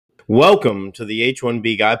Welcome to the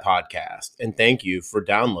H1B Guy podcast, and thank you for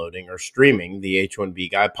downloading or streaming the H1B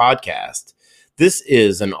Guy podcast. This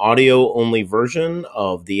is an audio-only version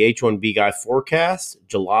of the H1B Guy forecast,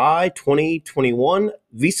 July 2021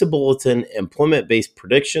 Visa Bulletin Employment-Based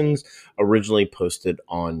Predictions, originally posted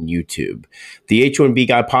on YouTube. The H1B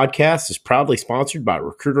Guy podcast is proudly sponsored by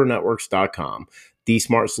RecruiterNetworks.com, the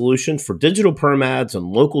smart solution for digital perm ads and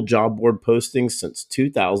local job board postings since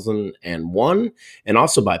 2001, and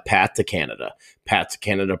also by Path to Canada. Path to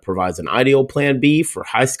Canada provides an ideal plan B for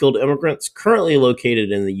high-skilled immigrants currently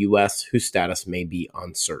located in the U.S. whose status may be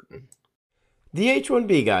uncertain. The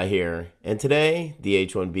H1B Guy here, and today, the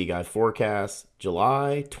H1B Guy forecast,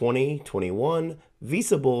 July 2021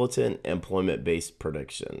 Visa Bulletin Employment-Based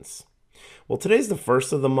Predictions. Well, today's the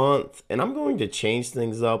first of the month, and I'm going to change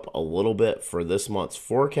things up a little bit for this month's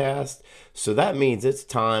forecast. So that means it's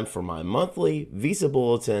time for my monthly Visa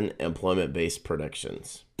Bulletin Employment-Based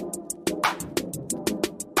Predictions.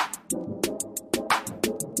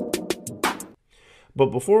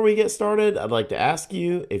 But before we get started, I'd like to ask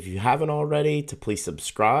you, if you haven't already, to please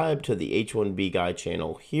subscribe to the H1B Guy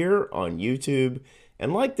channel here on YouTube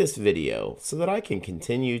and like this video so that I can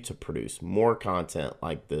continue to produce more content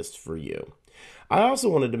like this for you. I also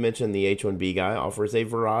wanted to mention the H1B Guy offers a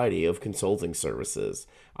variety of consulting services.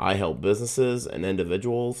 I help businesses and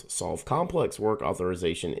individuals solve complex work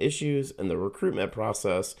authorization issues in the recruitment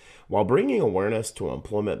process while bringing awareness to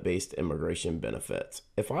employment-based immigration benefits.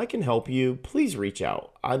 If I can help you, please reach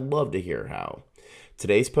out. I'd love to hear how.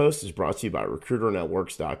 Today's post is brought to you by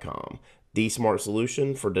RecruiterNetworks.com, the smart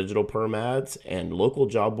solution for digital perm ads and local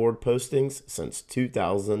job board postings since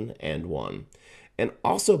 2001. And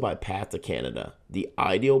also by Path to Canada, the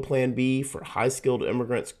ideal plan B for high-skilled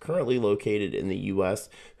immigrants currently located in the U.S.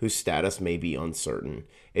 whose status may be uncertain.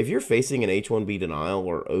 If you're facing an H1B denial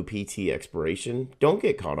or OPT expiration, don't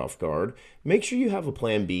get caught off guard. Make sure you have a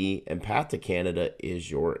plan B, and Path to Canada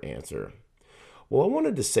is your answer. Well, I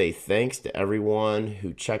wanted to say thanks to everyone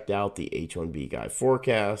who checked out the H1B Guy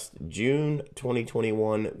forecast, June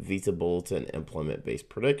 2021 Visa Bulletin Employment-Based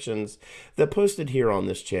Predictions that posted here on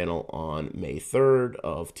this channel on May 3rd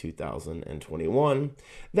of 2021.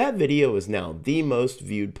 That video is now the most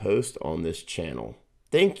viewed post on this channel.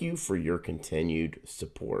 Thank you for your continued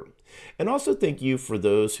support. And also thank you for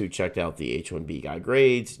those who checked out the H1B Guy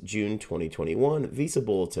grades, June 2021 Visa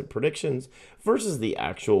Bulletin Predictions versus the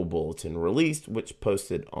actual bulletin released, which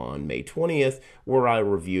posted on May 20th, where I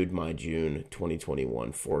reviewed my June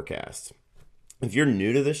 2021 forecast. If you're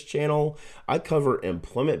new to this channel, I cover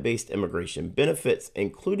employment-based immigration benefits,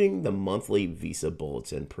 including the monthly Visa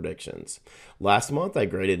Bulletin predictions. Last month, I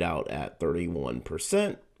graded out at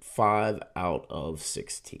 31%. 5 out of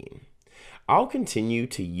 16. I'll continue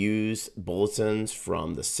to use bulletins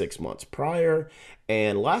from the 6 months prior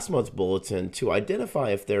and last month's bulletin to identify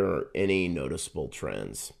if there are any noticeable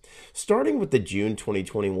trends. Starting with the June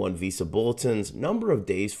 2021 Visa Bulletin's number of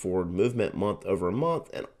days forward movement month over month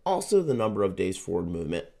and also the number of days forward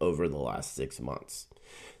movement over the last 6 months.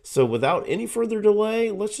 So without any further delay,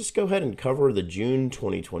 let's just go ahead and cover the June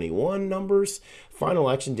 2021 numbers. Final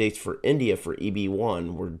action dates for India for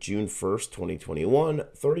EB1 were June 1st, 2021,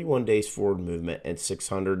 31 days forward movement, and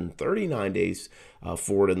 639 days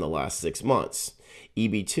forward in the last 6 months.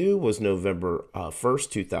 EB2 was November 1st,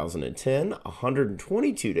 2010,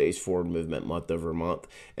 122 days forward movement month over month,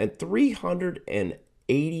 and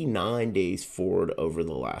 389 days forward over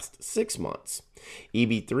the last 6 months.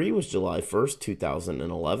 EB3 was July 1st,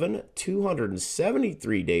 2011,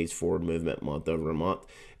 273 days forward movement month over month,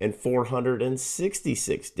 and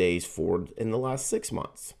 466 days forward in the last 6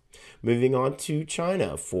 months. Moving on to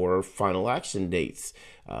China for final action dates.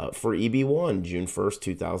 For EB1, June 1st,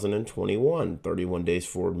 2021, 31 days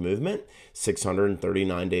forward movement,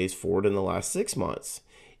 639 days forward in the last 6 months.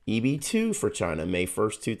 EB2 for China, May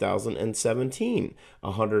 1st, 2017,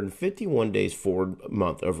 151 days forward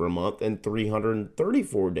month over month and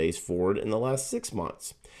 334 days forward in the last 6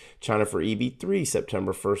 months. China for EB3,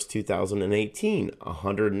 September 1st, 2018,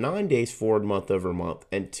 109 days forward month over month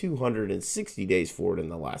and 260 days forward in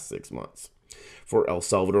the last 6 months. For El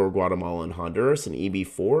Salvador, Guatemala, and Honduras in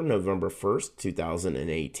EB4, November 1st,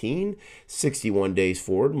 2018, 61 days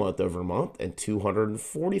forward month over month and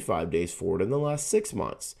 245 days forward in the last 6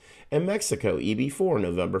 months. And Mexico, EB4,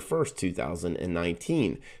 November 1st,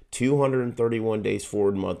 2019, 231 days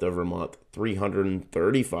forward month over month,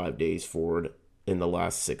 335 days forward in the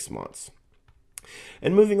last 6 months.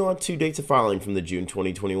 And moving on to dates of filing from the June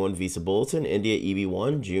 2021 Visa Bulletin, India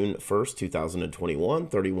EB1, June 1st, 2021,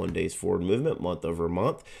 31 days forward movement month over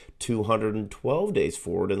month, 212 days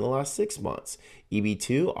forward in the last 6 months.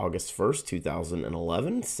 EB2, August 1st,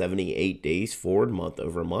 2011, 78 days forward month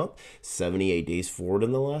over month, 78 days forward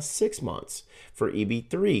in the last 6 months. For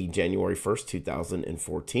EB3, January 1st,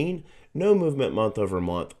 2014, no movement month over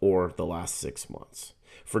month or the last 6 months.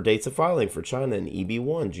 For dates of filing for China in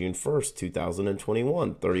EB1, June 1st,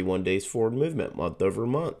 2021, 31 days forward movement month over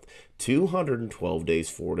month, 212 days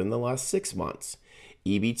forward in the last 6 months.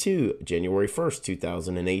 EB2, January 1st,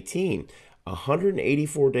 2018,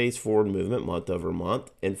 184 days forward movement month over month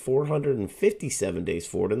and 457 days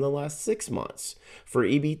forward in the last 6 months. For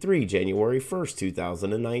EB3, January 1st,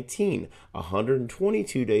 2019,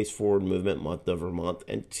 122 days forward movement month over month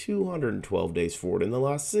and 212 days forward in the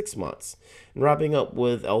last 6 months. And wrapping up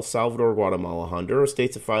with El Salvador, Guatemala, Honduras,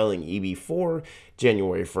 dates of filing EB4,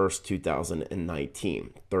 January 1st,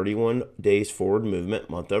 2019, 31 days forward movement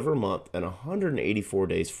month over month and 184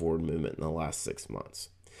 days forward movement in the last 6 months.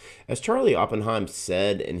 As Charlie Oppenheim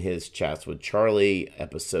said in his Chats with Charlie,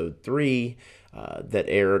 episode 3, that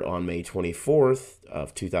aired on May 24th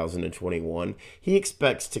of 2021, he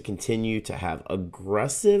expects to continue to have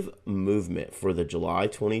aggressive movement for the July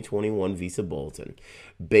 2021 Visa Bulletin.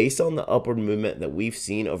 Based on the upward movement that we've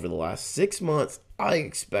seen over the last 6 months, I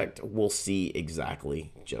expect we'll see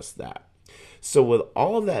exactly just that. So with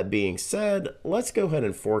all of that being said, let's go ahead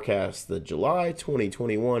and forecast the July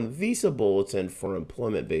 2021 Visa Bulletin for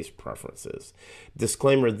employment-based preferences.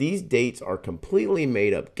 Disclaimer, these dates are completely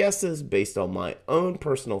made up guesses based on my own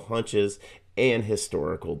personal hunches and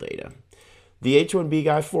historical data. The H1B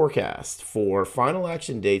guy forecast for final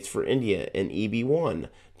action dates for India in EB1,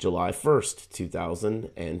 July 1st,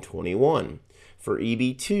 2021. For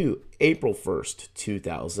EB2, April 1st,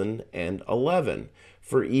 2011.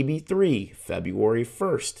 For EB3, February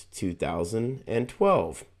 1st,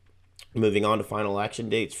 2012. Moving on to final action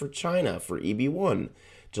dates for China for EB1,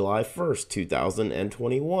 July 1st,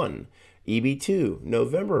 2021. EB2,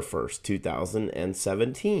 November 1st,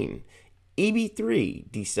 2017.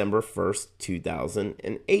 EB3, December 1st,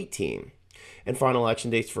 2018. And final action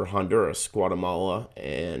dates for Honduras,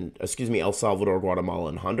 El Salvador, Guatemala,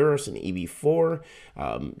 and Honduras in EB4,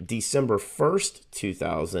 December 1st,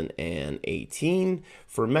 2018.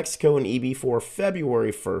 For Mexico in EB4,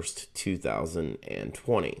 February 1st,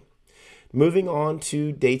 2020. Moving on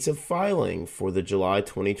to dates of filing for the July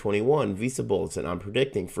 2021 Visa Bulletin, I'm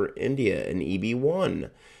predicting for India in EB1,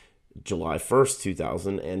 July 1st,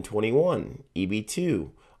 2021. EB2,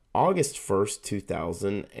 August 1st,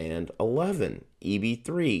 2011.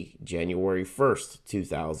 EB3, January 1st,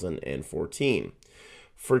 2014.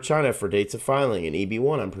 For China, for dates of filing in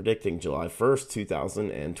EB1, I'm predicting July 1st,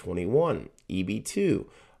 2021. EB2,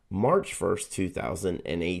 March 1st,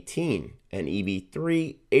 2018. And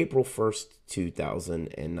EB3, April 1st,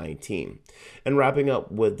 2019. And wrapping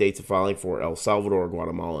up with dates of filing for El Salvador,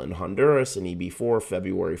 Guatemala, and Honduras in EB4,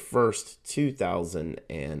 February 1st,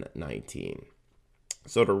 2019.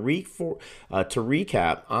 So to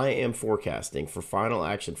recap, I am forecasting for final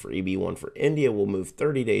action for EB1 for India will move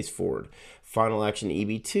 30 days forward. Final action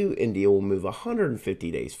EB2, India will move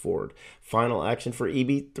 150 days forward. Final action for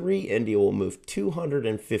EB3, India will move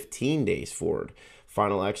 215 days forward.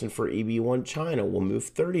 Final action for EB1, China will move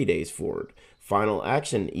 30 days forward. Final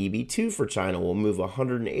action EB2 for China will move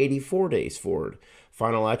 184 days forward.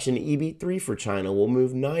 Final action EB3 for China will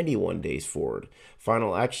move 91 days forward.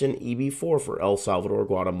 Final action EB4 for El Salvador,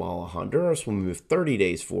 Guatemala, Honduras will move 30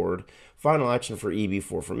 days forward. Final action for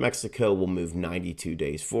EB4 for Mexico will move 92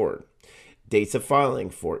 days forward. Dates of filing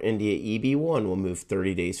for India EB1 will move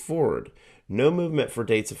 30 days forward. No movement for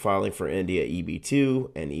dates of filing for India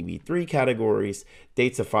EB2 and EB3 categories.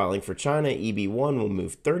 Dates of filing for China EB1 will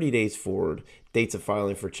move 30 days forward. Dates of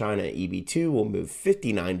filing for China EB2 will move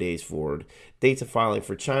 59 days forward. Dates of filing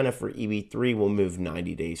for China for EB3 will move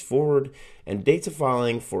 90 days forward. And dates of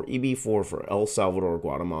filing for EB4 for El Salvador,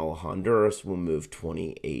 Guatemala, Honduras will move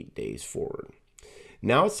 28 days forward.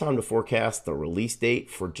 Now it's time to forecast the release date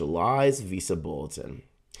for July's Visa Bulletin.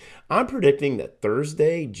 I'm predicting that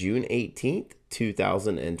Thursday, June 18th,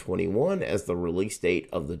 2021 as the release date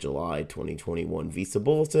of the July 2021 Visa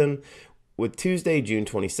Bulletin, with Tuesday, June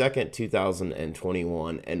 22nd,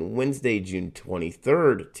 2021 and Wednesday, June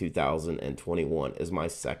 23rd, 2021 as my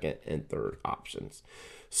second and third options.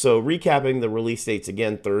 So recapping the release dates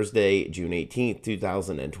again, Thursday, June 18th,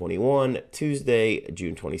 2021, Tuesday,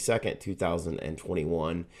 June 22nd,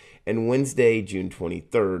 2021, and Wednesday, June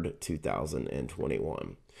 23rd,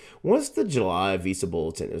 2021. Once the July visa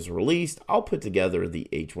bulletin is released, I'll put together the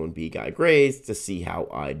H1B guy grades to see how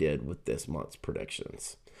I did with this month's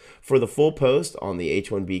predictions. For the full post on the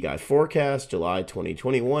H1B guy forecast, July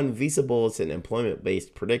 2021 visa bulletin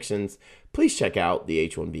employment-based predictions, please check out the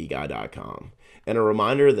h1bguy.com. And a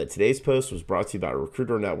reminder that today's post was brought to you by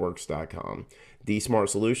RecruiterNetworks.com, the smart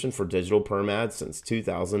solution for digital perm ads since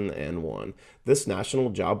 2001. This national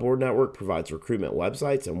job board network provides recruitment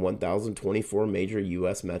websites in 1,024 major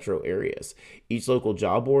U.S. metro areas. Each local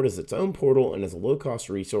job board is its own portal and is a low-cost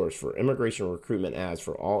resource for immigration recruitment ads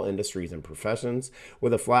for all industries and professions,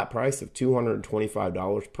 with a flat price of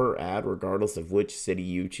 $225 per ad regardless of which city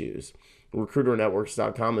you choose.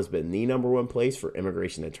 RecruiterNetworks.com has been the #1 place for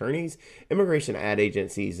immigration attorneys, immigration ad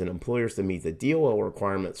agencies, and employers to meet the DOL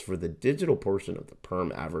requirements for the digital portion of the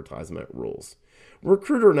perm advertisement rules.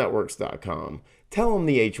 RecruiterNetworks.com. Tell them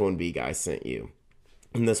the H1B guy sent you.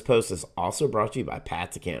 And this post is also brought to you by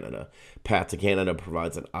Path to Canada. Path to Canada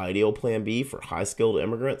provides an ideal plan B for high-skilled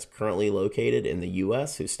immigrants currently located in the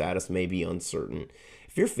U.S. whose status may be uncertain.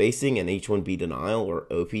 If you're facing an H1B denial or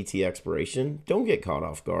OPT expiration, don't get caught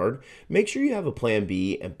off guard. Make sure you have a plan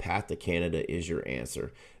B, and Path to Canada is your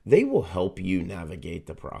answer. They will help you navigate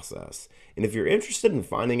the process. And if you're interested in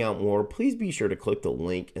finding out more, please be sure to click the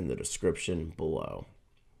link in the description below.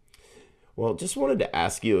 Well, just wanted to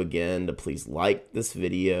ask you again to please like this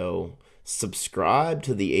video, subscribe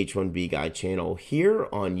to the H1B Guy channel here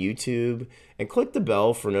on YouTube, and click the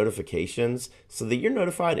bell for notifications so that you're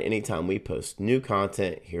notified anytime we post new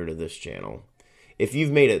content here to this channel. If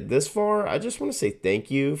you've made it this far, I just want to say thank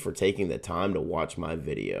you for taking the time to watch my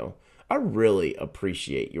video. I really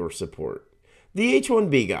appreciate your support. The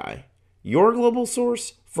H1B Guy, your global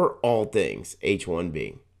source for all things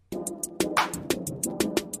H1B.